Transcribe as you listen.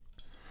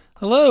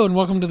Hello, and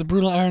welcome to the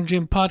Brutal Iron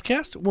Gym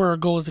podcast, where our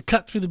goal is to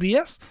cut through the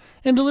BS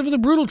and deliver the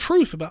brutal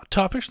truth about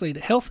topics related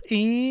to health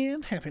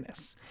and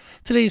happiness.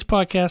 Today's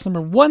podcast number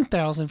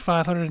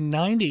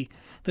 1590.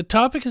 The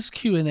topic is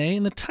Q&A,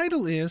 and the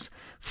title is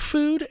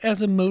Food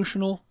as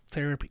Emotional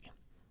Therapy.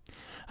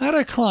 I had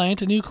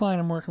a new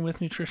client I'm working with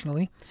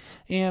nutritionally,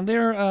 and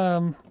they're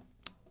a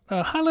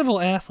high-level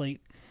athlete,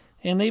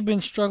 and they've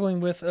been struggling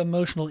with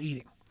emotional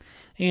eating.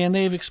 And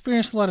they've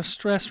experienced a lot of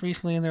stress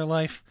recently in their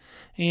life.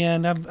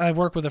 And I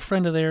work with a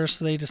friend of theirs,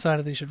 so they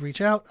decided they should reach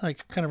out. I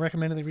kind of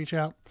recommended they reach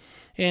out.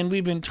 And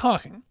we've been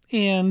talking.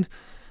 And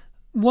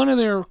one of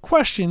their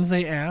questions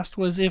they asked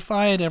was if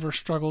I had ever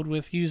struggled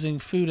with using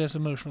food as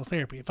emotional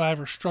therapy, if I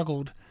ever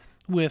struggled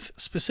with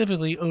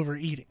specifically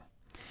overeating.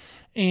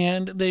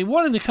 And they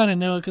wanted to kind of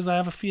know because I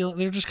have a feel,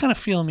 they're just kind of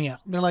feeling me out.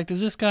 They're like,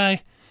 does this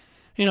guy,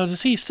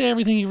 does he say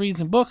everything he reads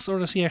in books, or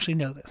does he actually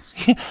know this?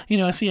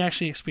 Has he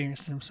actually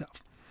experienced it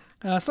himself?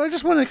 So I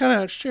just wanted to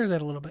kind of share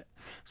that a little bit.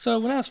 So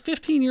when I was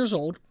 15 years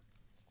old,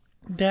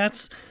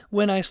 that's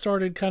when I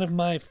started kind of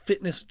my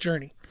fitness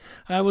journey.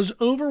 I was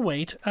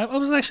overweight. I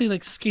was actually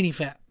like skinny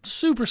fat,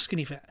 super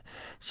skinny fat.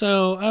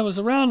 So I was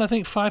around, I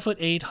think,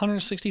 5'8",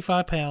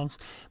 165 pounds,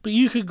 but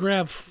you could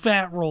grab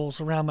fat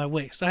rolls around my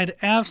waist. I had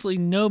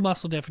absolutely no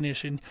muscle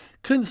definition,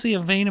 couldn't see a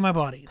vein in my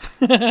body.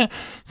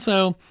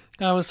 So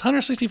I was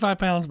 165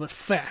 pounds, but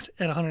fat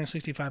at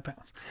 165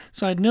 pounds.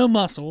 So I had no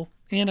muscle,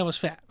 and I was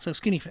fat, so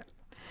skinny fat.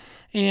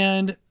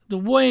 And the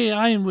way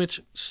in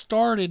which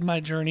started my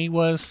journey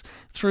was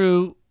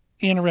through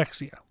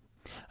anorexia.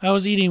 I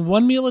was eating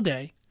one meal a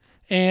day,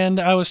 and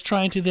I was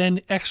trying to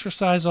then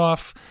exercise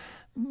off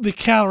the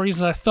calories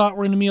that I thought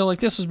were in the meal. Like,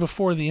 this was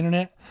before the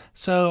internet,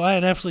 so I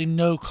had absolutely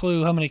no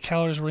clue how many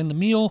calories were in the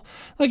meal.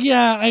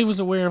 I was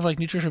aware of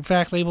nutrition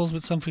fact labels,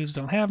 but some foods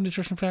don't have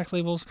nutrition fact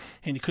labels,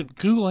 and you couldn't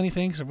Google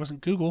anything because there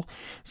wasn't Google.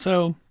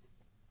 So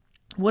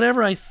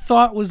whatever I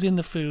thought was in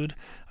the food,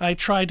 I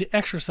tried to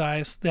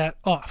exercise that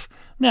off.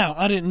 Now,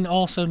 I didn't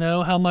also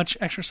know how much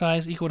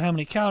exercise equaled how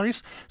many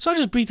calories, so I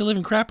just beat the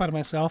living crap out of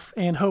myself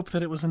and hoped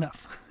that it was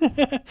enough.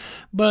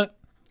 But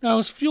I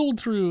was fueled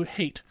through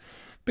hate.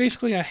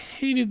 Basically, I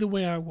hated the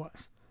way I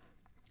was,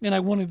 and I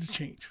wanted to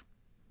change.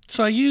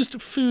 So I used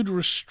food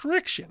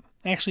restriction,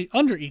 actually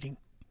undereating,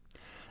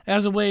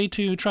 as a way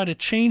to try to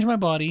change my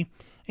body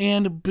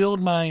and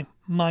build my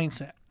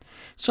mindset.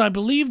 So I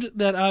believed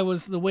that I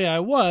was the way I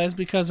was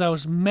because I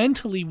was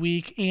mentally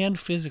weak and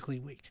physically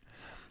weak.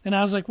 And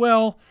I was like,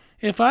 well,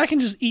 if I can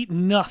just eat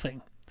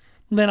nothing,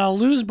 then I'll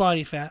lose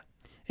body fat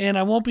and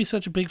I won't be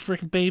such a big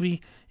freaking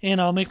baby, and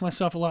I'll make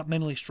myself a lot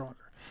mentally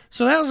stronger.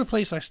 So that was the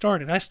place I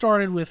started. I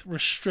started with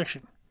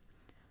restriction.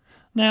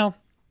 Now,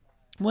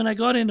 when I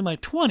got into my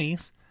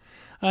 20s,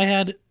 I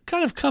had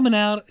kind of come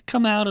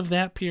out of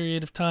that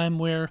period of time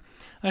where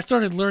I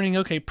started learning,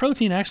 okay,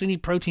 protein, I actually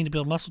need protein to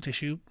build muscle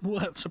tissue.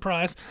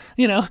 Surprise,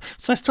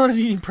 So I started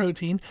eating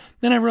protein.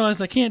 Then I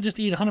realized I can't just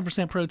eat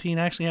 100% protein.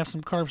 I actually have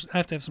some carbs. I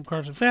have to have some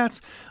carbs and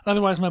fats.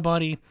 Otherwise, my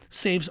body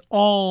saves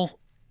all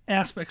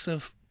aspects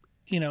of,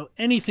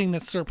 anything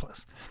that's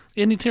surplus,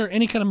 any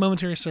kind of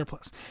momentary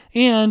surplus.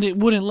 And it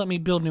wouldn't let me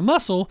build new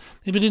muscle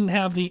if it didn't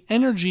have the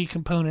energy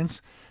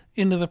components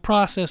into the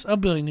process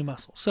of building new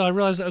muscle. So I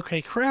realized that,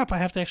 okay, crap, I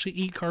have to actually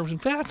eat carbs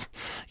and fats,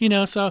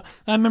 So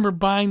I remember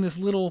buying this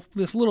little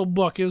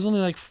book. It was only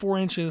like 4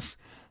 inches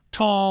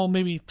tall,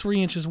 maybe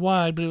 3 inches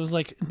wide, but it was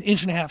like an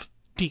inch and a half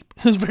deep.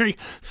 It was a very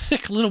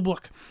thick little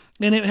book,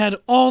 and it had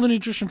all the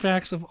nutrition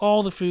facts of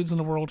all the foods in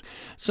the world.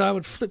 So I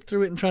would flip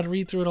through it and try to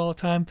read through it all the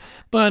time.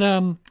 But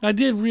I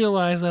did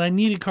realize that I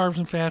needed carbs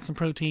and fats and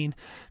protein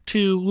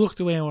to look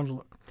the way I wanted to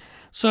look.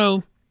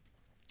 So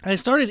I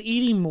started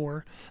eating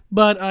more,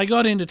 but I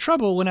got into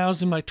trouble when I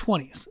was in my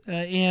 20s.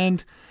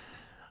 And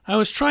I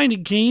was trying to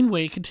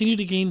continue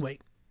to gain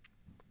weight.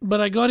 But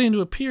I got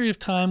into a period of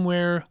time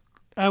where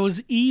I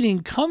was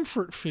eating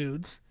comfort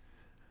foods,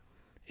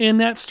 and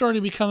that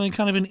started becoming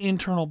kind of an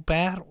internal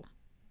battle,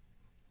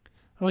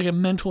 like a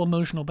mental,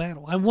 emotional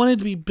battle. I wanted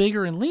to be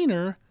bigger and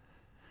leaner,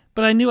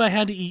 but I knew I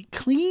had to eat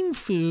clean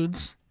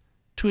foods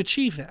to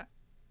achieve that.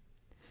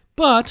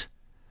 But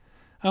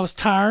I was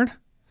tired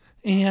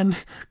and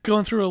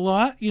going through a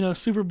lot,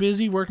 super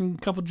busy, working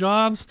a couple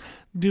jobs,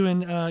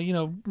 doing,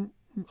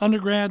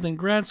 undergrad, then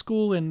grad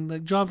school, and the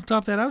job on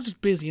top of that. I was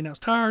just busy, and I was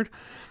tired,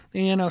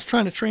 and I was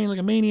trying to train like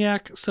a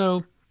maniac.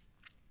 So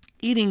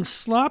eating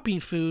sloppy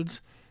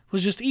foods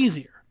was just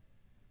easier.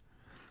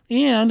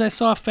 And I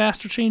saw a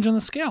faster change on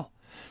the scale.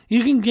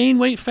 You can gain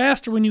weight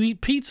faster when you eat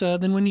pizza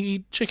than when you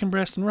eat chicken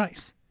breast and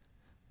rice.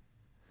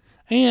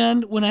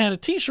 And when I had a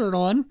t-shirt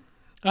on,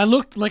 I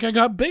looked like I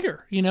got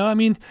bigger, I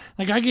think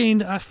I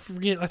gained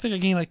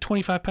like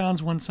 25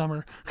 pounds one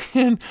summer,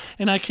 and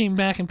I came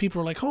back and people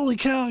were like, holy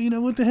cow,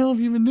 what the hell have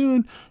you been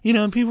doing?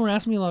 And people were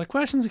asking me a lot of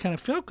questions. It kind of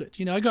felt good.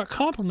 I got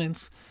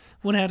compliments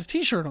when I had a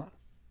t-shirt on.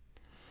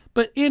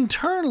 But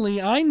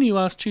internally, I knew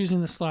I was choosing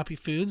the sloppy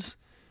foods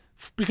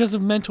because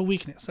of mental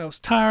weakness. I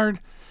was tired,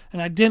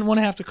 and I didn't want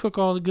to have to cook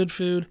all the good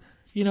food,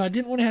 I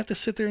didn't want to have to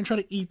sit there and try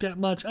to eat that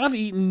much.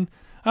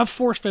 I've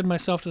force-fed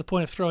myself to the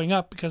point of throwing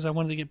up because I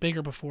wanted to get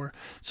bigger before.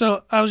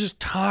 So I was just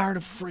tired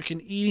of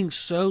freaking eating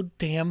so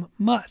damn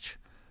much.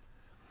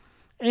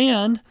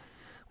 And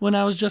when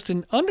I was just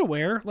in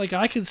underwear, like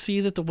I could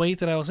see that the weight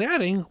that I was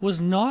adding was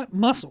not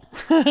muscle.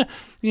 I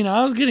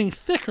was getting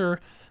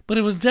thicker, but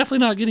it was definitely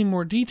not getting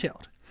more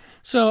detailed.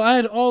 So I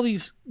had all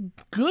these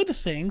good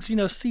things,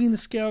 seeing the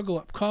scale go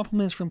up,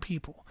 compliments from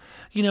people,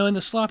 and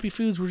the sloppy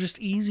foods were just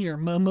easier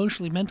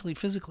emotionally, mentally,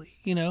 physically,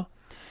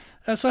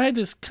 So I had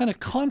this kind of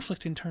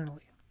conflict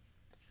internally.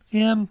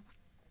 And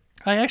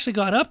I actually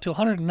got up to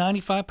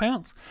 195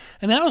 pounds.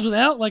 And that was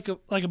without like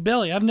a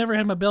belly. I've never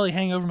had my belly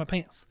hang over my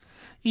pants,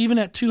 even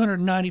at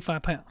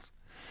 295 pounds.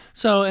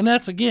 So, and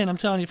that's, again, I'm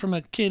telling you, from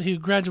a kid who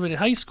graduated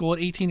high school at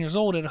 18 years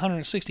old at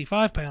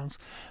 165 pounds,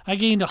 I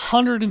gained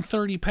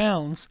 130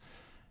 pounds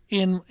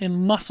in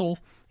muscle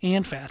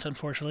and fat,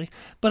 unfortunately.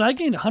 But I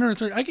gained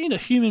 130. I gained a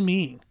human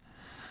being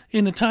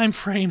in the time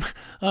frame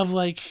of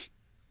like,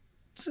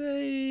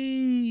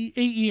 say,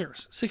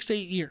 6 to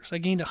 8 years. I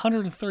gained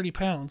 130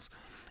 pounds,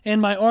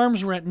 and my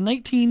arms were at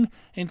 19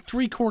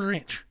 3/4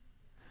 inch.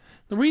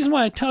 The reason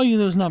why I tell you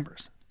those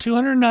numbers,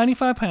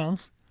 295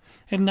 pounds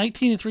and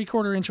 19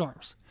 3/4 inch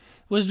arms,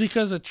 was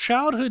because a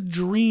childhood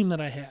dream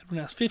that I had when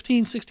I was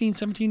 15, 16,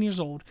 17 years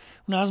old,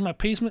 when I was in my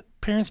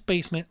parents'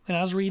 basement and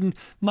I was reading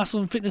muscle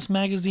and fitness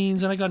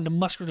magazines, and I got into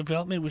muscular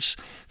development, which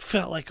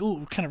felt like,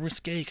 ooh, kind of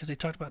risque because they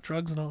talked about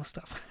drugs and all this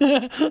stuff.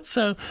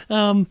 So,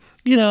 I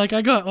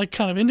got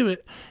kind of into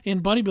it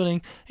in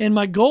bodybuilding, and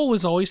my goal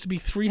was always to be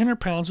 300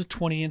 pounds with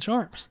 20-inch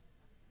arms.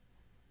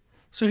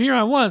 So here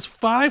I was,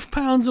 5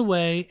 pounds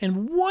away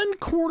and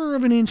 1/4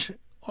 of an inch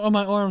on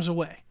my arms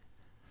away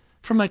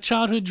from my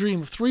childhood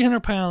dream of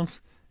 300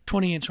 pounds,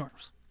 20-inch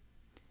arms.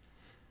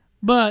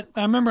 But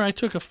I remember I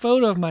took a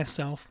photo of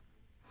myself,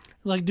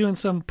 like doing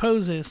some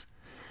poses,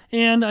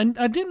 and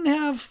I didn't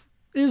have,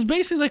 it was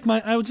basically like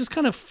I was just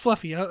kind of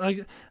fluffy.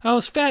 I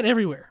was fat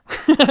everywhere.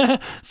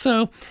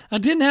 So I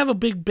didn't have a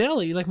big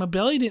belly. Like my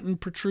belly didn't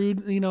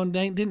protrude,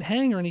 didn't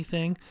hang or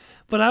anything,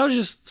 but I was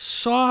just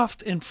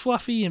soft and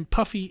fluffy and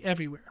puffy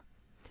everywhere.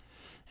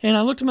 And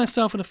I looked at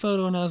myself in a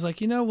photo and I was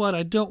like, you know what?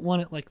 I don't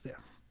want it like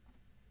this.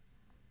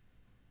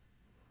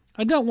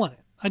 I don't want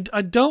it.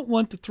 I don't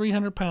want the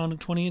 300 pound and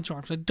 20-inch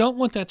arms. I don't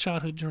want that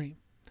childhood dream.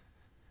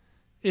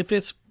 If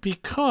it's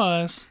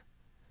because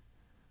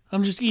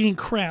I'm just eating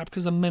crap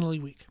because I'm mentally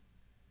weak.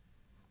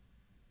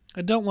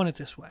 I don't want it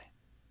this way.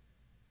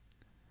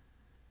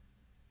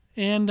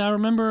 And I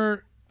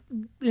remember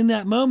in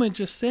that moment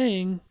just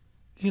saying,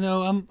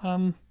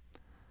 I'm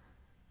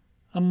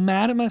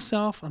mad at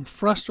myself. I'm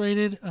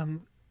frustrated.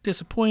 I'm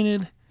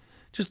disappointed.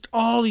 Just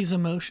all these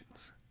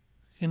emotions,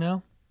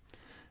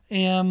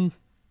 And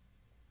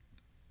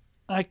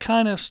I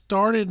kind of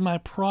started my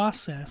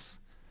process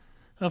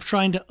of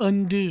trying to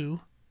undo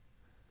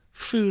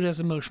food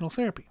as emotional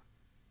therapy.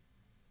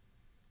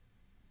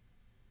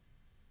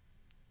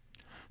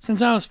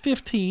 Since I was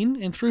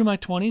 15 and through my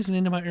 20s and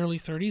into my early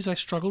 30s, I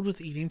struggled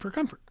with eating for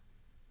comfort.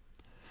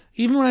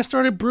 Even when I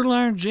started Brutal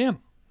Iron Gym,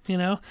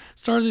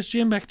 started this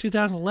gym back in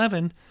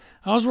 2011,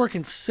 I was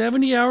working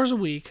 70 hours a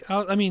week.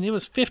 It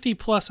was 50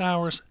 plus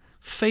hours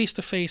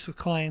face-to-face with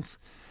clients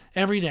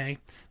every day.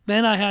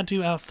 Then I had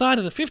to, outside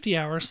of the 50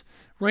 hours,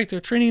 write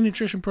their training and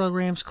nutrition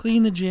programs,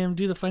 clean the gym,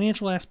 do the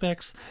financial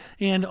aspects,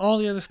 and all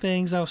the other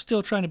things. I was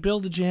still trying to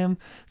build the gym,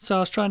 so I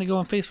was trying to go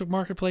on Facebook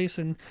Marketplace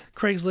and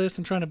Craigslist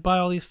and trying to buy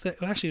all these things.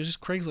 Actually, it was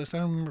just Craigslist. I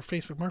don't remember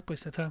Facebook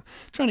Marketplace at that time.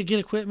 Trying to get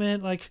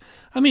equipment.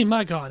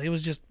 My God, it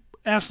was just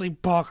absolutely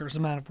bonkers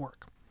amount of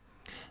work.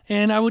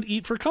 And I would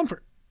eat for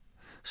comfort.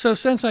 So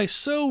since I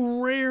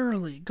so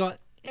rarely got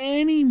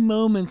any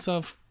moments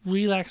of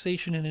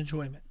relaxation and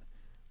enjoyment,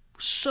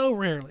 so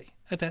rarely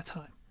at that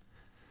time,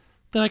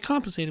 then I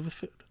compensated with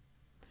food.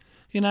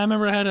 I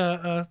remember I had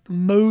a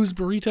Moe's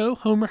burrito,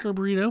 homewrecker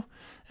burrito,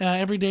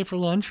 every day for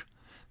lunch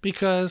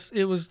because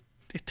it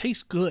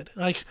tastes good.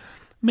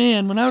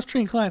 When I was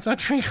training clients, I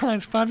trained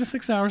clients 5 to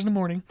 6 hours in the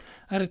morning.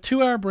 I had a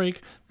 2-hour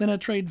break. Then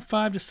I'd trade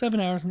 5 to 7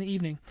 hours in the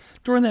evening.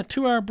 During that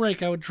 2-hour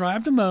break, I would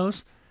drive to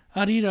Moe's.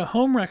 I'd eat a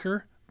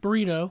homewrecker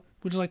burrito,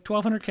 which is like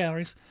 1,200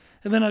 calories.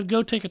 And then I'd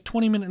go take a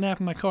 20-minute nap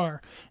in my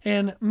car.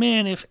 And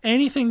man, if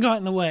anything got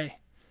in the way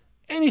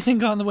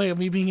of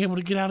me being able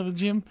to get out of the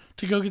gym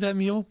to go get that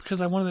meal because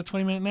I wanted that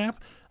 20-minute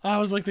nap, I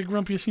was like the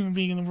grumpiest human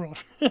being in the world.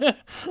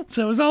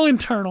 So it was all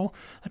internal.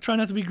 I try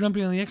not to be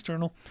grumpy on the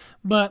external.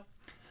 But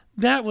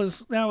that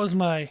was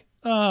my,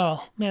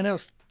 oh man,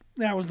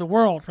 that was the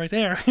world right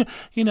there.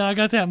 I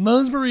got that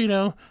Moe's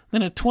burrito,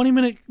 then a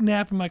 20-minute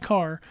nap in my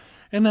car,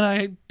 and then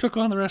I took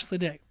on the rest of the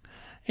day.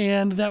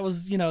 And that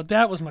was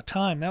my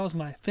time. That was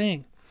my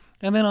thing.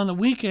 And then on the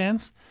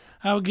weekends,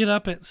 I would get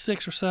up at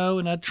 6 or so,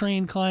 and I'd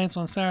train clients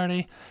on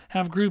Saturday,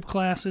 have group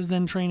classes,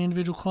 then train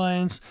individual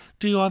clients,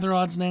 do other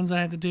odds and ends I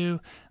had to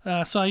do.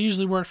 So I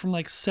usually worked from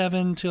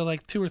 7 till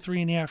 2 or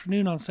 3 in the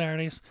afternoon on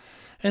Saturdays.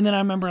 And then I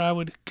remember I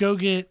would go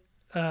get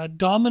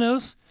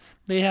Domino's.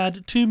 They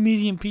had 2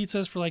 medium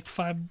pizzas for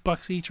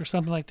 $5 each or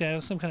something like that. It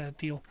was some kind of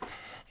deal.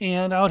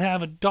 and I would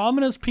have a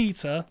Domino's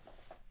pizza,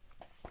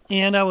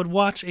 and I would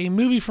watch a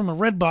movie from a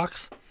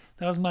Redbox.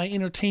 That was my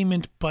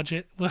entertainment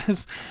budget,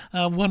 was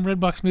one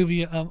Redbox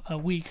movie a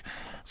week.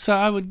 So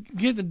I would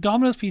get the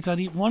Domino's pizza. I'd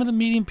eat one of the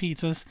medium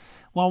pizzas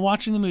while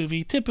watching the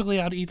movie.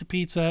 Typically, I'd eat the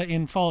pizza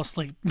and fall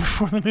asleep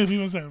before the movie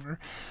was over.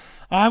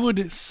 I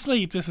would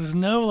sleep, this is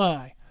no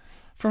lie,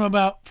 from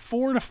about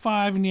 4 to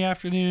 5 in the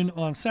afternoon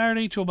on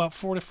Saturday to about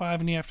 4 to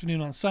 5 in the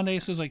afternoon on Sunday.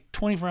 So it was like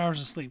 24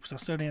 hours of sleep because I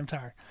was so damn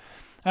tired.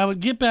 I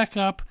would get back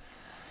up,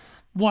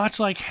 watch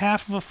like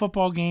half of a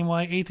football game while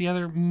I ate the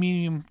other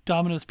medium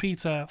Domino's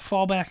pizza,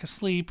 fall back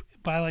asleep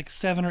by like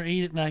 7 or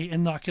 8 at night,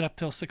 and not get up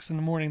till 6 in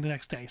the morning the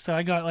next day. So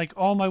I got like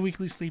all my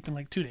weekly sleep in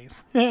like 2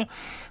 days.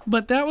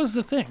 But that was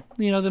the thing.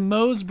 You know, the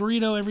Moe's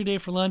burrito every day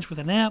for lunch with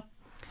a nap,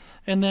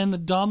 and then the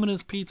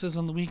Domino's pizzas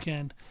on the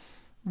weekend.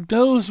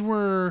 Those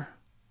were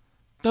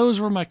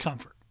my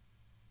comfort.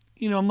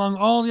 You know, among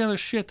all the other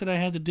shit that I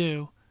had to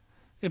do,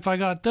 if I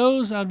got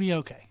those, I'd be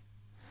okay.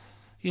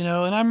 You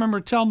know, and I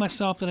remember telling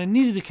myself that I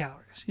needed the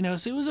calories. You know,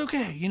 so it was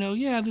okay. You know,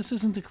 yeah, this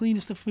isn't the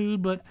cleanest of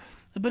food, but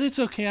it's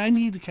okay. I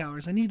need the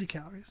calories. I need the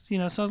calories. You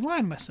know, so I was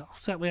lying to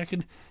myself. So that way I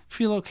could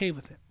feel okay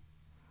with it.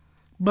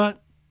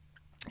 But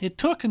it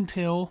took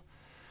until,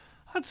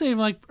 I'd say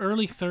like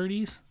early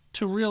 30s,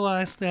 to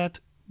realize that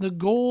the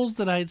goals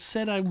that I had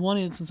said I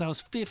wanted since I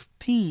was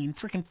 15,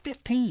 freaking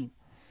 15,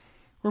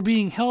 were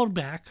being held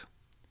back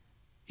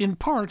in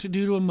part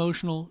due to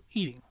emotional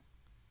eating.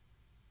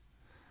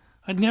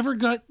 I'd never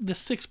got the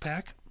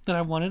six-pack that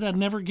I wanted. I'd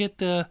never get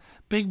the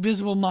big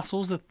visible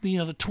muscles, the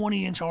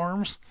 20-inch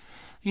arms.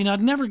 You know,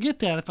 I'd never get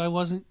that if I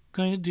wasn't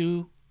going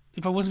to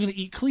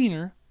eat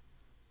cleaner,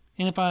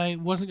 and if I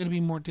wasn't going to be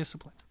more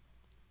disciplined.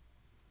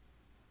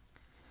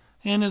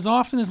 And as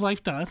often as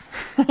life does,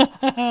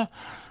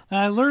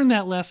 I learned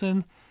that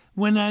lesson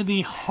when I had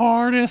the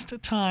hardest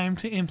time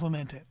to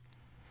implement it.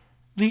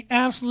 The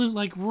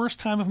absolute worst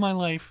time of my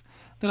life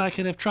that I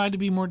could have tried to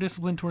be more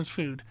disciplined towards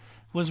food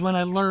was when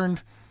I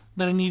learned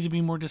that I needed to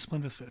be more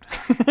disciplined with food.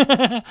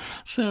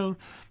 So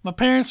my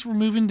parents were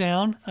moving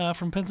down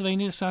from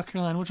Pennsylvania to South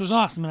Carolina, which was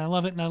awesome, and I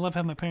love it, and I love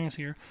having my parents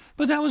here.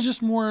 But that was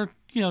just more,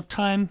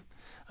 time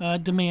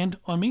demand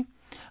on me.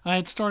 I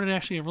had started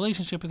actually a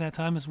relationship at that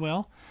time as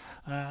well,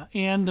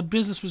 and the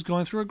business was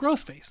going through a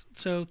growth phase.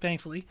 So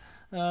thankfully,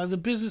 the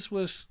business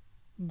was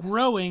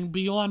growing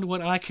beyond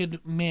what I could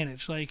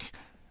manage.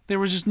 There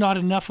was just not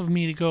enough of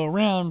me to go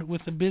around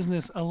with the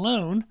business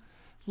alone,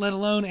 let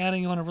alone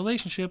adding on a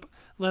relationship,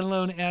 let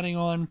alone adding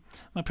on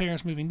my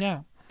parents moving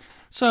down.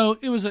 So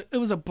it was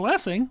a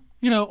blessing,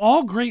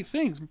 all great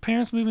things. My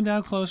parents moving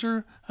down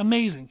closer,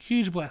 amazing,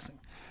 huge blessing.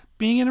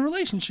 Being in a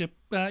relationship,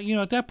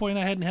 at that point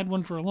I hadn't had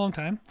one for a long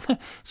time.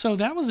 So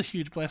that was a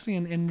huge blessing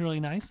and really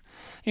nice.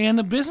 And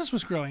the business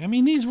was growing. I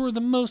mean, these were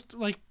the most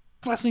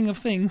blessing of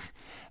things,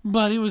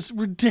 but it was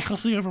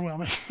ridiculously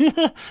overwhelming.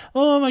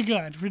 Oh my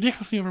God,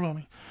 ridiculously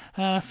overwhelming.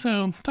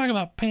 So talk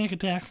about panic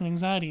attacks and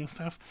anxiety and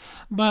stuff.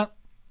 But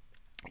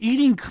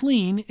eating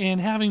clean and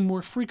having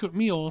more frequent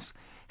meals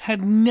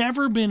had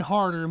never been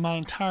harder in my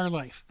entire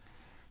life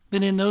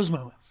than in those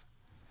moments.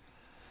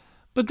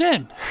 But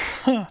then,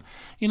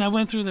 I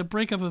went through the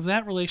breakup of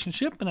that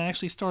relationship, and I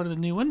actually started a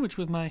new one, which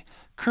with my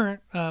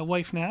current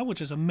wife now,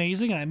 which is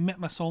amazing. I met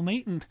my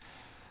soulmate, and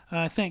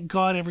I thank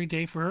God every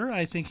day for her.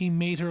 I think He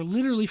made her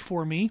literally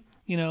for me,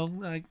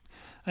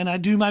 and I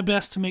do my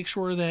best to make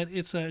sure that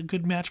it's a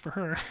good match for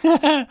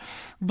her.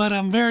 But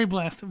I'm very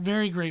blessed,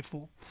 very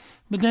grateful.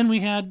 But then we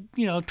had,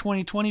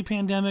 2020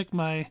 pandemic.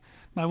 My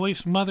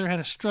wife's mother had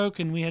a stroke,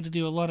 and we had to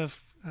do a lot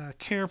of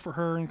care for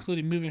her,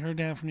 including moving her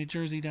down from New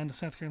Jersey down to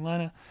South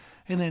Carolina,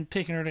 and then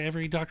taking her to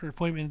every doctor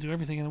appointment and do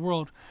everything in the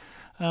world.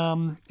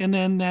 And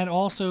then that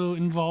also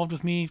involved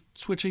with me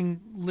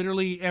switching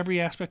literally every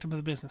aspect of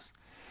the business.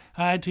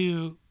 I had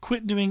to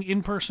quit doing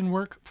in-person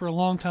work for a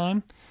long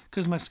time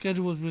because my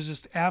schedule was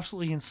just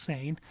absolutely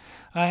insane.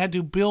 I had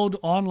to build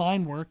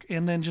online work,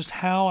 and then just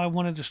how I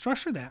wanted to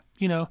structure that.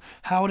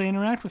 How would I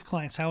interact with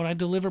clients? How would I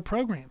deliver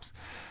programs?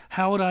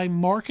 How would I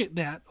market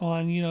that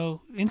on,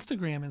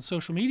 Instagram and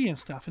social media and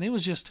stuff? And it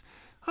was just,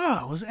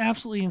 it was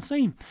absolutely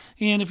insane.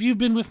 And if you've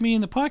been with me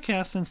in the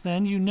podcast since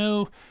then,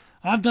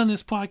 I've done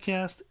this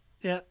podcast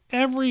at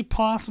every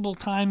possible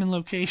time and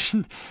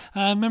location.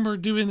 I remember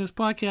doing this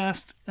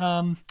podcast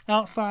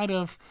outside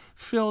of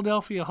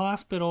Philadelphia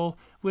Hospital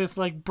with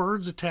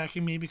birds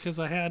attacking me because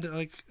I had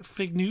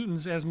Fig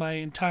Newtons as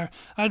I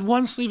had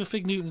one sleeve of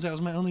Fig Newtons. That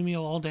was my only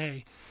meal all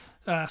day.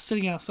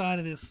 Sitting outside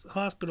of this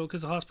hospital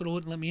because the hospital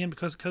wouldn't let me in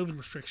because of COVID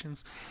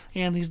restrictions,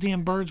 and these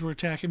damn birds were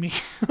attacking me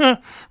while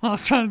I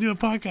was trying to do a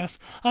podcast.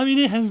 I mean,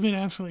 it has been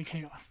absolute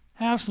chaos,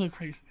 absolute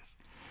craziness,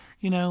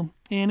 and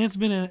it's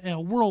been a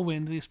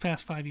whirlwind these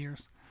past 5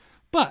 years.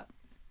 But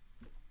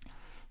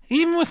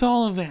even with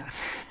all of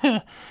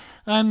that,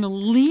 I'm the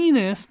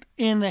leanest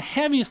and the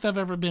heaviest I've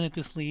ever been at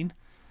this lean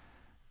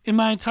in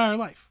my entire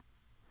life.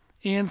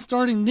 And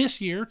starting this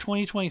year,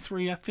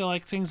 2023, I feel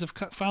like things have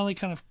finally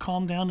kind of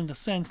calmed down in a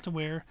sense to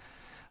where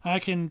I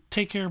can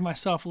take care of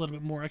myself a little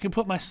bit more. I can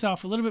put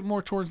myself a little bit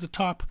more towards the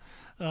top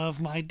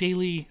of my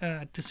daily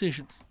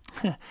decisions.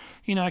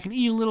 I can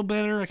eat a little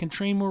better. I can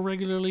train more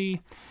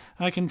regularly.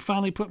 I can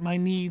finally put my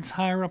needs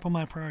higher up on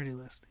my priority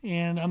list.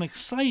 And I'm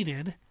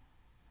excited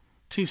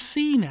to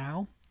see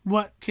now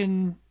what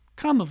can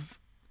come of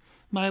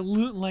my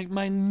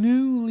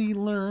newly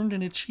learned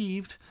and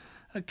achieved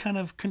a kind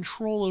of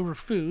control over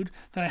food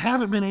that I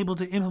haven't been able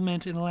to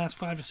implement in the last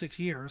 5 to 6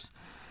 years.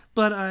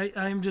 But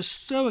I'm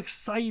just so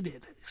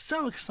excited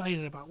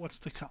about what's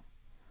to come.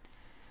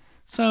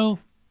 So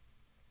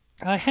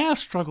I have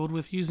struggled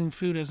with using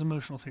food as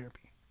emotional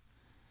therapy.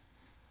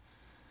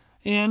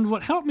 And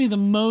what helped me the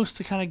most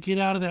to kind of get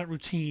out of that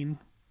routine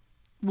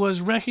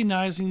was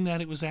recognizing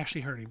that it was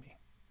actually hurting me.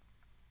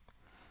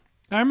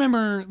 I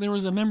remember there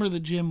was a member of the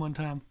gym one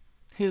time.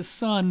 His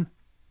son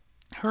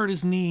hurt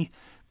his knee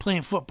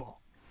playing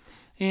football.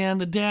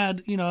 And the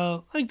dad,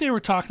 they were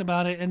talking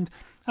about it, and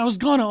I was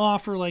going to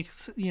offer,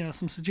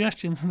 some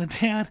suggestions. And the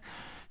dad,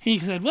 he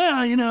said, well,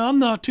 I'm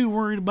not too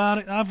worried about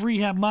it. I've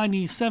rehabbed my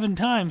knee 7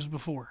 times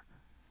before.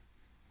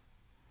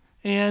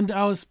 And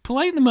I was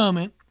polite in the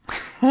moment,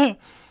 but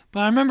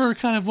I remember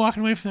kind of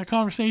walking away from that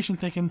conversation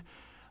thinking,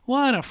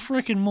 what a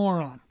freaking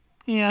moron.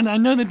 And I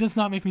know that does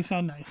not make me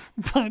sound nice,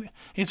 but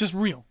it's just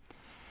real.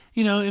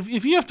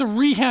 If you have to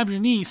rehab your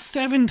knee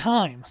 7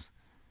 times,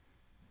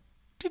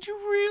 did you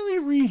really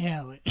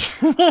rehab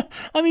it?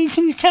 I mean,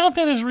 can you count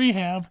that as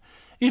rehab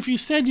if you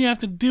said you have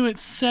to do it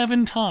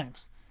 7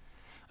 times?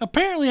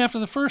 Apparently, after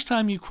the first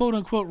time you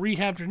quote-unquote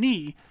rehabbed your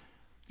knee,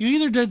 you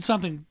either did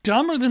something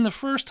dumber than the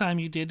first time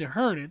you did to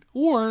hurt it,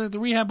 or the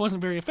rehab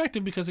wasn't very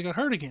effective because it got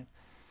hurt again.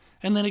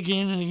 And then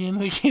again and again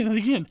and again and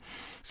again.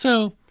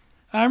 So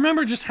I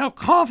remember just how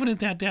confident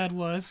that dad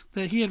was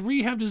that he had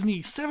rehabbed his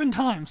knee 7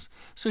 times,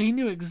 so he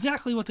knew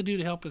exactly what to do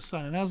to help his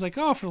son. And I was like,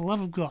 oh, for the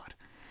love of God.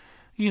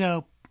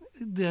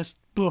 This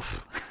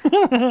boof.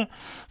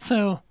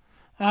 So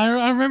I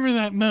remember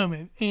that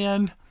moment,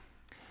 and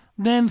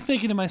then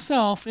thinking to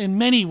myself in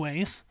many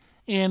ways,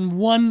 and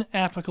one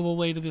applicable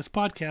way to this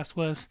podcast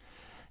was,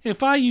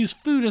 if I use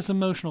food as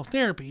emotional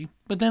therapy,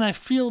 but then I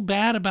feel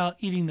bad about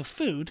eating the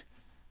food,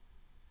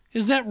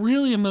 is that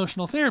really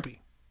emotional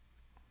therapy?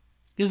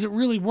 Is it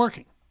really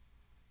working?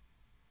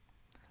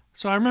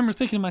 So I remember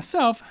thinking to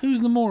myself, who's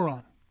the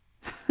moron?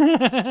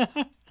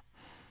 I'm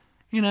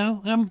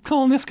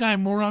calling this guy a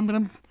moron, but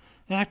I'm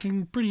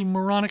acting pretty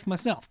moronic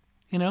myself,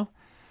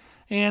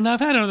 And I've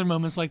had other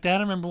moments like that.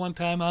 I remember one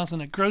time I was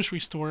in a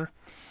grocery store,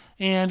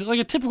 and like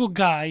a typical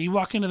guy, you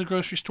walk into the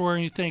grocery store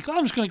and you think,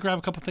 I'm just going to grab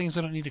a couple things.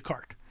 I don't need a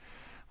cart.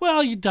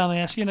 Well, you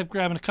dumbass, you end up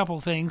grabbing a couple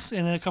of things,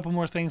 and then a couple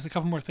more things,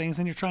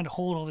 and you're trying to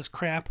hold all this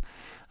crap,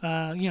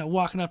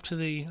 walking up to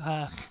the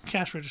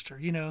cash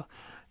register,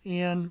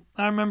 And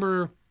I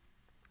remember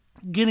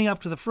getting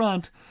up to the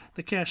front,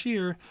 the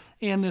cashier,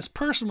 and this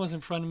person was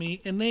in front of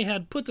me, and they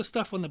had put the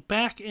stuff on the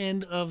back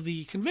end of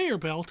the conveyor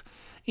belt,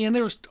 and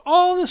there was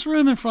all this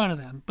room in front of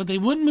them, but they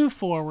wouldn't move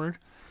forward.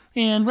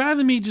 And rather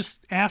than me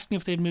just asking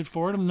if they'd moved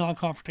forward, I'm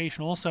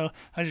non-confrontational, so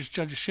I just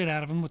judge the shit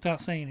out of them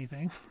without saying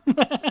anything.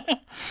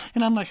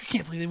 And I'm like, I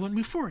can't believe they wouldn't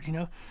move forward,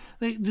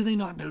 Do they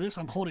not notice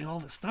I'm holding all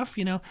this stuff,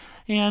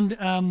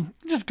 And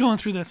just going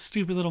through that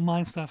stupid little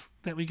mind stuff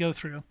that we go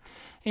through.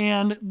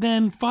 And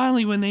then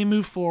finally, when they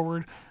move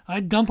forward, I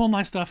dump all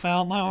my stuff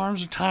out. My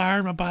arms are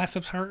tired, my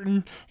biceps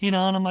hurting, and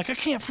I'm like, I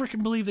can't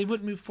freaking believe they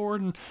wouldn't move forward.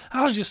 And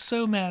I was just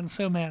so mad and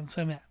so mad and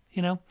so mad,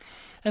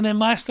 And then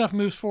my stuff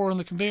moves forward on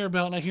the conveyor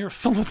belt, and I hear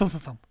thump, thump,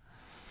 thump, thump.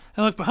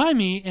 I look behind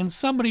me, and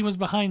somebody was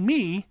behind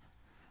me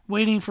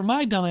waiting for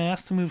my dumb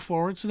ass to move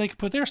forward so they could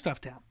put their stuff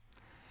down.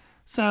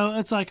 So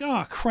it's like,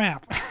 oh,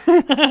 crap.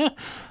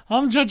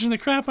 I'm judging the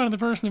crap out of the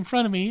person in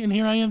front of me, and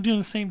here I am doing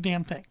the same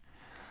damn thing.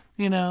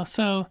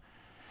 So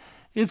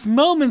it's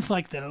moments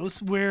like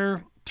those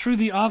where, through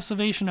the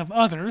observation of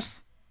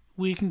others,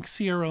 we can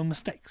see our own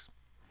mistakes.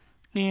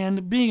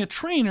 And being a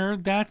trainer,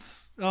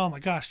 that's, oh my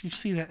gosh, you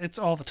see that. It's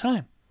all the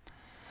time.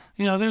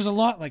 There's a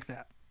lot like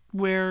that,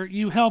 where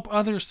you help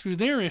others through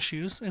their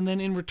issues, and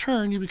then in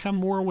return, you become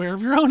more aware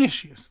of your own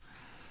issues.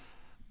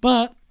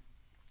 But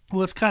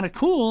what's kind of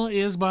cool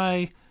is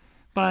by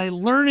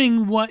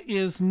learning what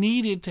is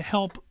needed to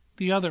help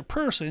the other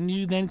person,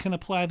 you then can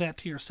apply that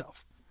to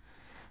yourself.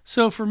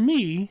 So for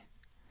me,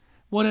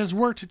 what has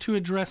worked to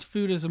address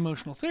food as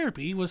emotional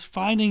therapy was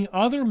finding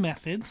other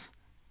methods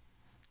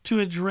to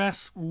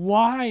address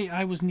why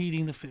I was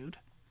needing the food,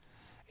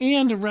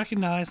 and to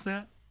recognize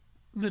that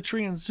the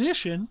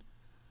transition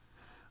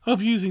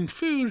of using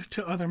food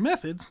to other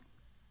methods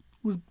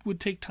would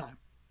take time.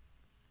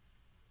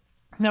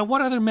 Now,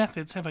 what other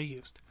methods have I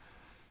used?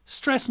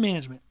 Stress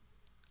management.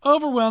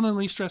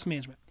 Overwhelmingly stress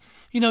management.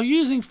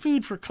 Using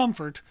food for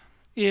comfort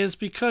is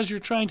because you're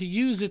trying to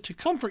use it to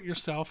comfort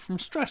yourself from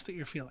stress that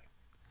you're feeling.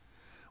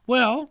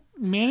 Well,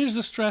 manage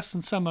the stress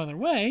in some other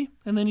way,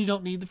 and then you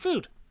don't need the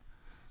food.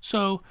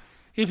 So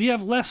if you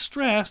have less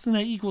stress, then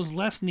that equals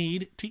less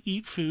need to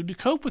eat food to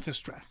cope with the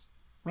stress,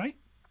 right?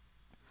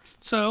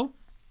 So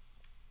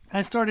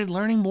I started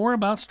learning more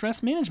about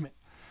stress management.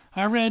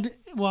 I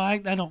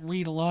don't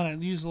read a lot. I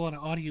use a lot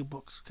of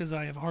audiobooks because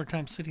I have a hard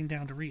time sitting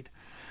down to read.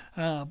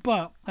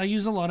 But I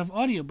use a lot of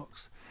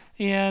audiobooks.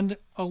 And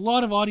a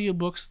lot of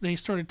audiobooks, they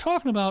started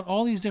talking about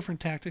all these different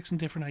tactics and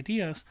different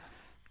ideas.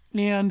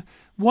 And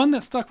one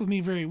that stuck with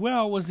me very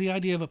well was the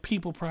idea of a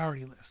people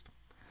priority list.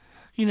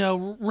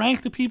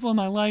 Rank the people in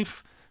my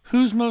life,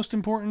 who's most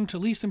important to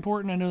least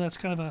important. I know that's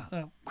kind of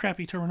a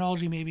crappy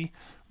terminology maybe,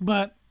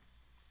 but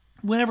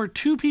whenever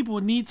two people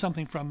would need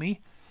something from me,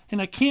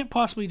 and I can't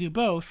possibly do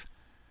both,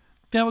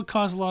 that would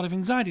cause a lot of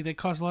anxiety. That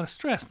cause a lot of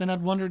stress. Then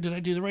I'd wonder, did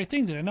I do the right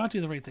thing? Did I not do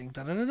the right thing?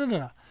 Da da da da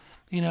da.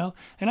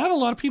 And I have a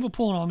lot of people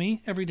pulling on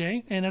me every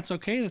day, and that's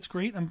okay. That's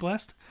great. I'm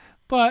blessed.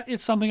 But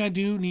it's something I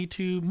do need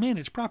to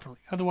manage properly.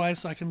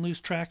 Otherwise, I can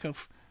lose track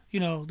of,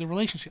 the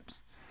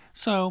relationships.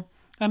 So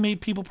I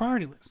made people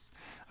priority lists.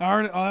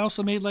 I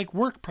also made like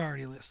work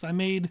priority lists. I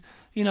made,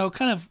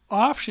 kind of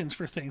options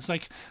for things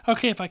like,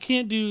 okay, if I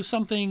can't do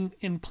something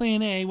in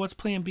plan A, what's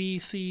plan B,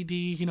 C,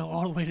 D,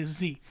 all the way to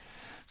Z.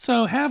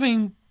 So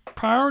having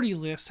priority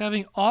lists,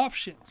 having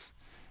options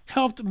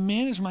helped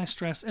manage my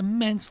stress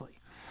immensely.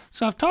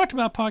 So I've talked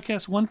about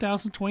podcast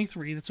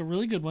 1023. That's a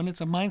really good one.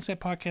 It's a mindset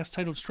podcast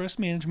titled Stress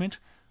Management,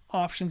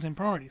 Options, and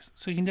Priorities.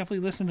 So you can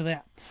definitely listen to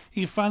that.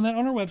 You can find that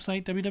on our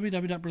website,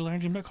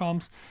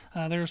 www.brutalirongym.com.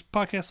 There's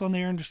podcasts on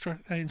there and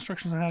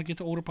instructions on how to get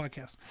to older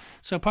podcasts.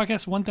 So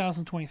podcast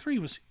 1023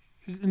 was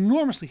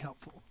enormously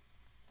helpful.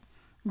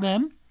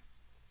 Then,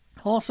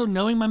 also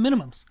knowing my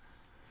minimums.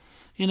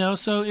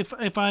 So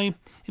if I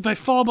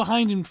fall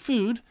behind in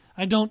food,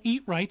 I don't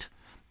eat right,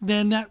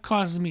 then that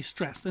causes me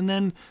stress. And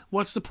then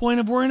what's the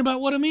point of worrying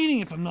about what I'm eating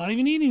if I'm not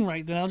even eating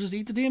right? Then I'll just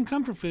eat the damn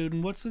comfort food,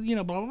 and what's the,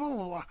 blah, blah, blah,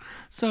 blah.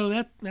 So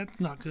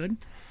that's not good.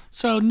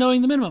 So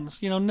knowing the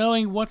minimums,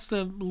 knowing what's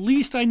the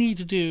least I need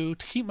to do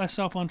to keep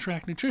myself on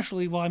track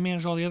nutritionally while I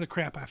manage all the other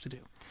crap I have to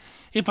do.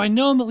 If I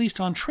know I'm at least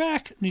on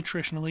track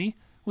nutritionally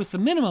with the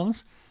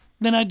minimums,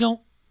 then I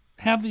don't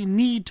have the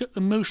need to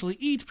emotionally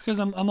eat because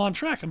I'm on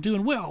track. I'm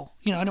doing well.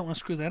 I don't want to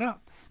screw that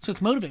up. So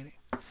it's motivating.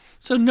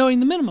 So knowing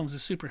the minimums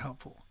is super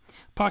helpful.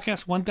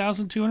 Podcast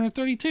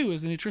 1232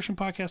 is the nutrition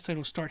podcast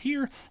title. Start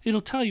here. It'll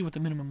tell you what the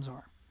minimums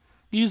are.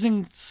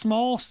 Using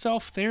small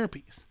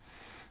self-therapies,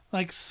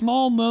 like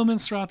small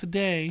moments throughout the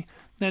day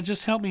that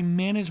just help me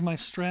manage my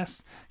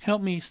stress,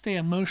 help me stay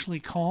emotionally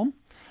calm.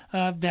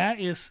 That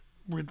is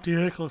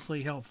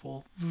ridiculously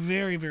helpful.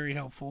 Very, very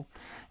helpful.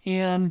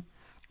 And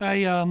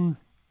I'm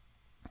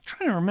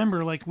trying to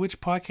remember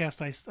which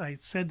podcast I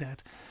said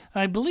that.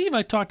 I believe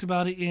I talked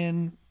about it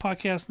in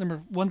podcast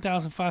number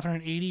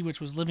 1580, which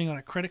was living on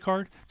a credit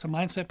card. It's a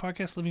mindset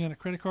podcast, living on a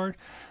credit card.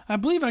 I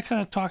believe I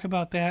kind of talk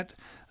about that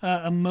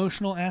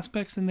emotional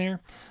aspects in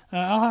there.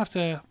 I'll have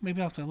to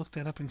look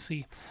that up and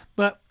see.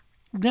 But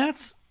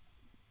that's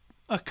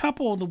a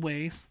couple of the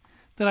ways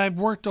that I've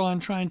worked on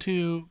trying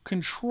to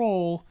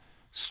control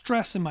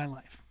stress in my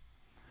life.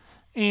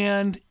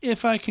 And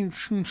if I can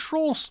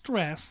control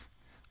stress,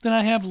 then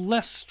I have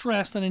less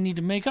stress than I need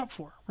to make up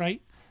for,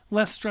 right?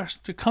 Less stress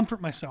to comfort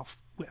myself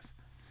with.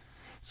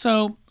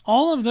 So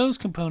all of those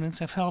components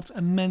have helped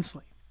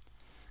immensely,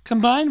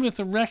 combined with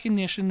the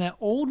recognition that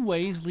old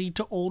ways lead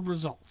to old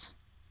results.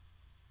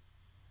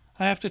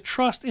 I have to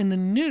trust in the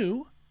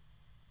new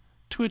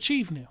to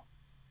achieve new.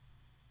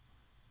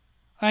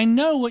 I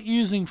know what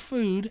using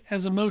food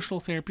as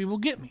emotional therapy will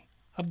get me.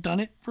 I've done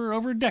it for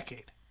over a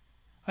decade.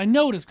 I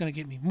know what it's going to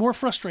get me. More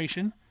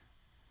frustration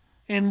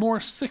and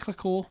more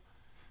cyclical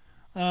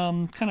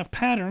kind of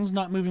patterns,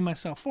 not moving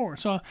myself forward.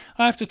 So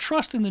I have to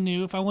trust in the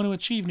new if I want to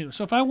achieve new.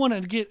 So if I want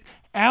to get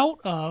out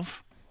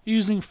of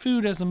using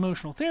food as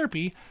emotional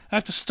therapy, I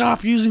have to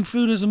stop using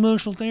food as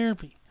emotional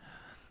therapy.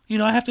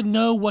 I have to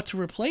know what to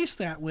replace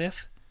that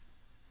with.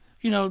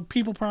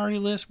 People priority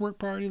list, work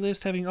priority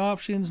list, having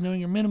options, knowing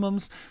your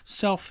minimums,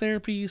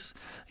 self-therapies,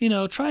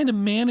 trying to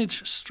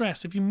manage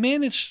stress. If you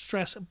manage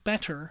stress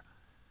better,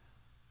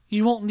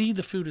 you won't need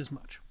the food as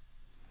much.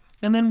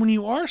 And then when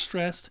you are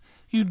stressed,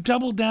 you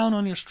double down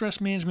on your stress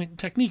management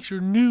techniques,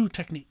 your new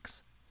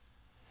techniques.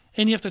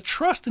 And you have to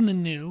trust in the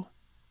new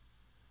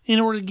in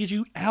order to get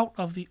you out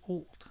of the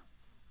old.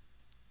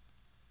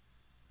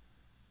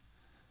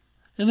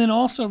 And then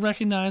also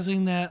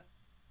recognizing that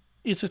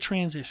it's a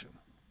transition.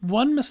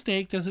 One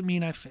mistake doesn't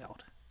mean I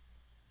failed.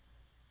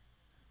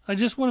 I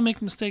just want to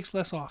make mistakes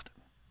less often.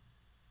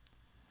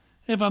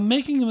 If I'm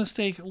making a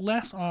mistake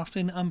less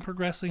often, I'm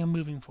progressing, I'm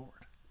moving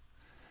forward.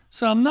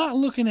 So I'm not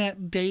looking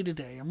at day to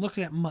day. I'm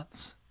looking at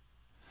months.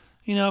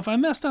 If I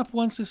messed up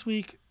once this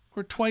week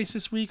or twice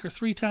this week or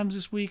 3 times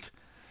this week,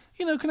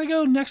 can I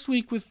go next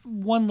week with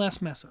one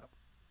less mess up?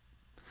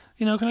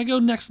 Can I go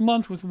next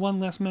month with one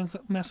less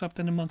mess up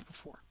than the month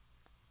before?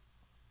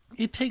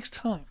 It takes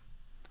time.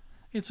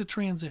 It's a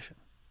transition.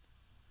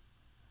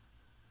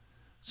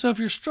 So if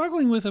you're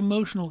struggling with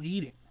emotional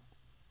eating,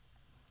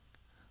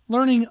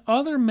 learning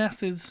other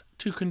methods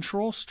to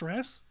control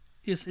stress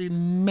is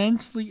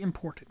immensely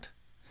important.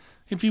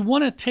 If you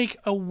want to take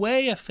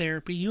away a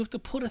therapy, you have to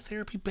put a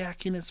therapy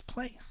back in its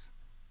place.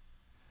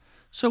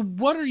 So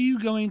what are you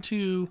going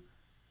to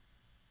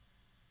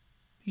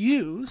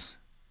use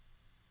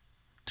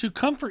to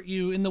comfort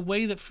you in the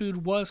way that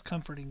food was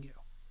comforting you.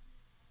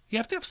 You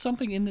have to have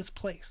something in this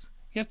place.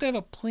 You have to have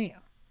a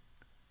plan.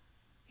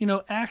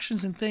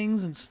 Actions and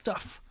things and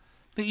stuff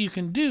that you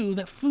can do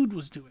that food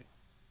was doing.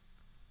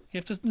 You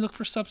have to look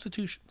for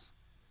substitutions.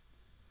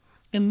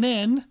 And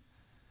then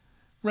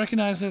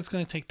recognize that it's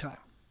going to take time.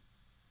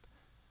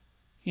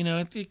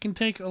 It can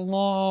take a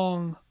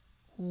long,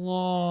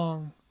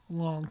 long,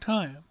 long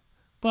time,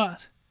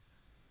 but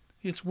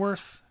it's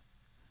worth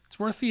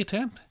the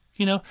attempt.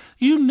 You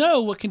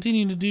know what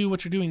continuing to do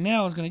what you're doing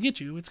now is going to get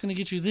you. It's going to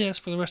get you this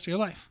for the rest of your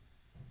life.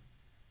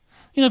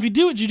 If you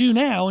do what you do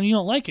now and you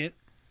don't like it,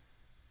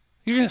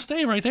 you're going to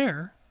stay right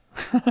there.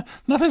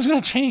 Nothing's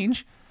going to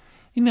change.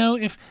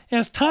 If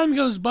as time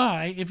goes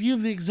by, if you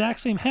have the exact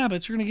same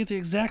habits, you're going to get the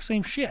exact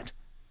same shit.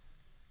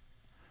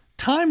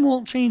 Time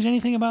won't change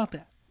anything about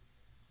that.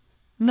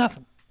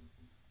 Nothing.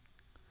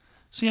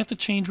 So you have to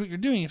change what you're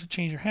doing. You have to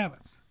change your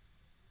habits.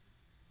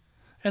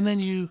 And then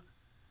you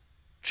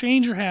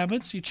change your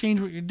habits, you change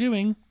what you're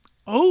doing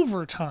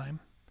over time,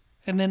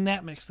 and then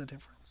that makes the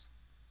difference.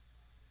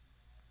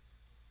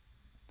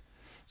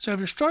 So if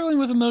you're struggling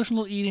with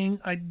emotional eating,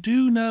 I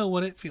do know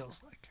what it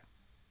feels like.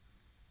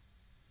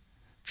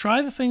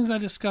 Try the things I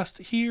discussed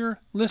here,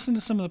 listen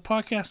to some of the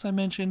podcasts I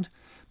mentioned,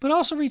 but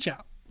also reach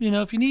out.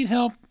 If you need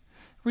help,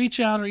 reach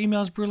out or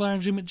email us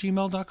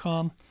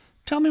brutalirongym@gmail.com.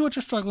 Tell me what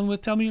you're struggling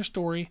with, tell me your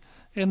story,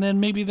 and then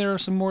maybe there are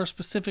some more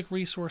specific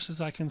resources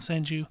I can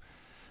send you.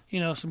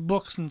 Some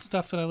books and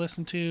stuff that I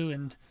listen to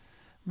and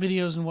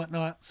videos and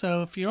whatnot.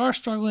 So if you are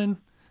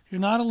struggling,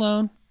 you're not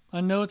alone. I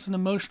know it's an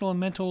emotional and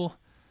mental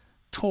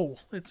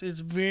toll. It's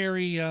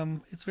very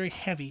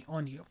heavy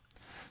on you.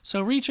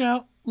 So reach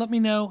out, let me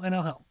know, and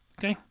I'll help.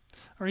 Okay?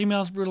 Our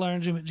email is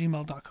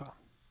brutalirongym@gmail.com.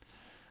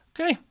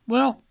 Okay,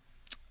 well,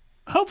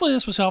 hopefully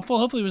this was helpful.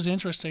 Hopefully it was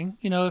interesting.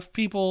 If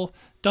people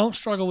don't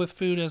struggle with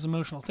food as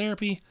emotional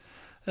therapy,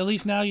 at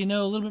least now you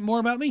know a little bit more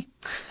about me.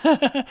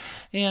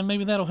 And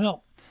maybe that'll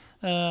help.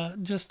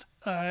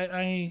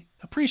 I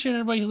appreciate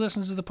everybody who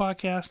listens to the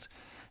podcast,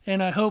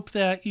 and I hope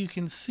that you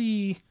can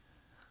see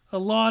a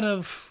lot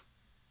of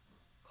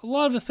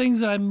the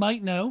things that I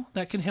might know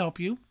that can help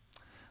you.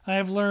 I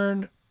have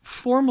learned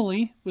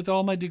formally with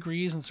all my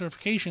degrees and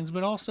certifications,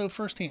 but also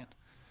firsthand.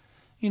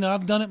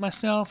 I've done it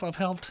myself. I've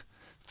helped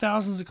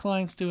thousands of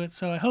clients do it.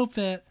 So I hope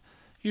that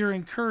you're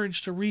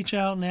encouraged to reach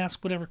out and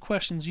ask whatever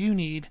questions you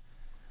need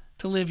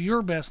to live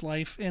your best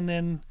life, and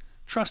then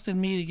trust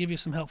in me to give you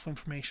some helpful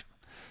information.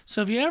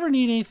 So if you ever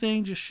need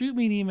anything, just shoot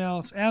me an email.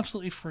 It's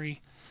absolutely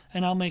free,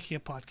 and I'll make you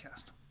a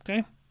podcast.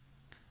 Okay?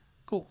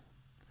 Cool.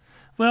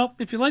 Well,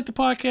 if you like the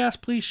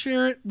podcast, please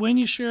share it. When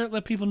you share it,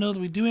 let people know that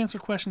we do answer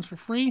questions for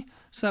free,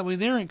 so that way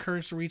they're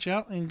encouraged to reach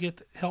out and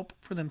get help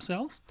for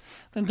themselves.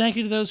 Then thank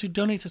you to those who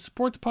donate to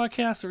support the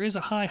podcast. There is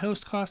a high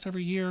host cost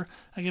every year.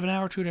 I give an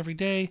hour to it every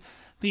day.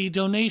 The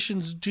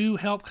donations do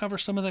help cover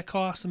some of that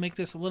cost and make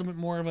this a little bit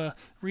more of a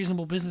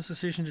reasonable business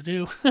decision to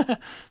do.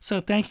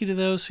 So thank you to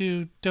those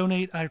who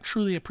donate. I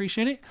truly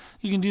appreciate it.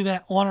 You can do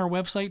that on our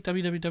website,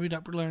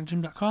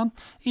 www.brutalirongym.com.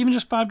 Even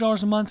just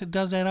 $5 a month, it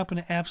does add up,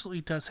 and it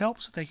absolutely does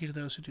help. So thank you to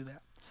those who do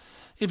that.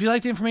 If you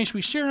like the information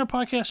we share in our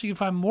podcast, you can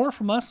find more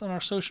from us on our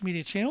social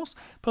media channels.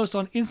 Post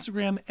on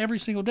Instagram every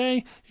single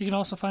day. You can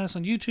also find us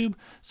on YouTube.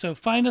 So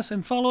find us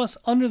and follow us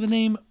under the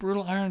name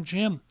Brutal Iron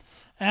Gym.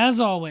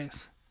 As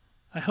always,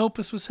 I hope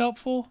this was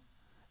helpful,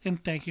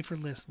 and thank you for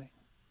listening.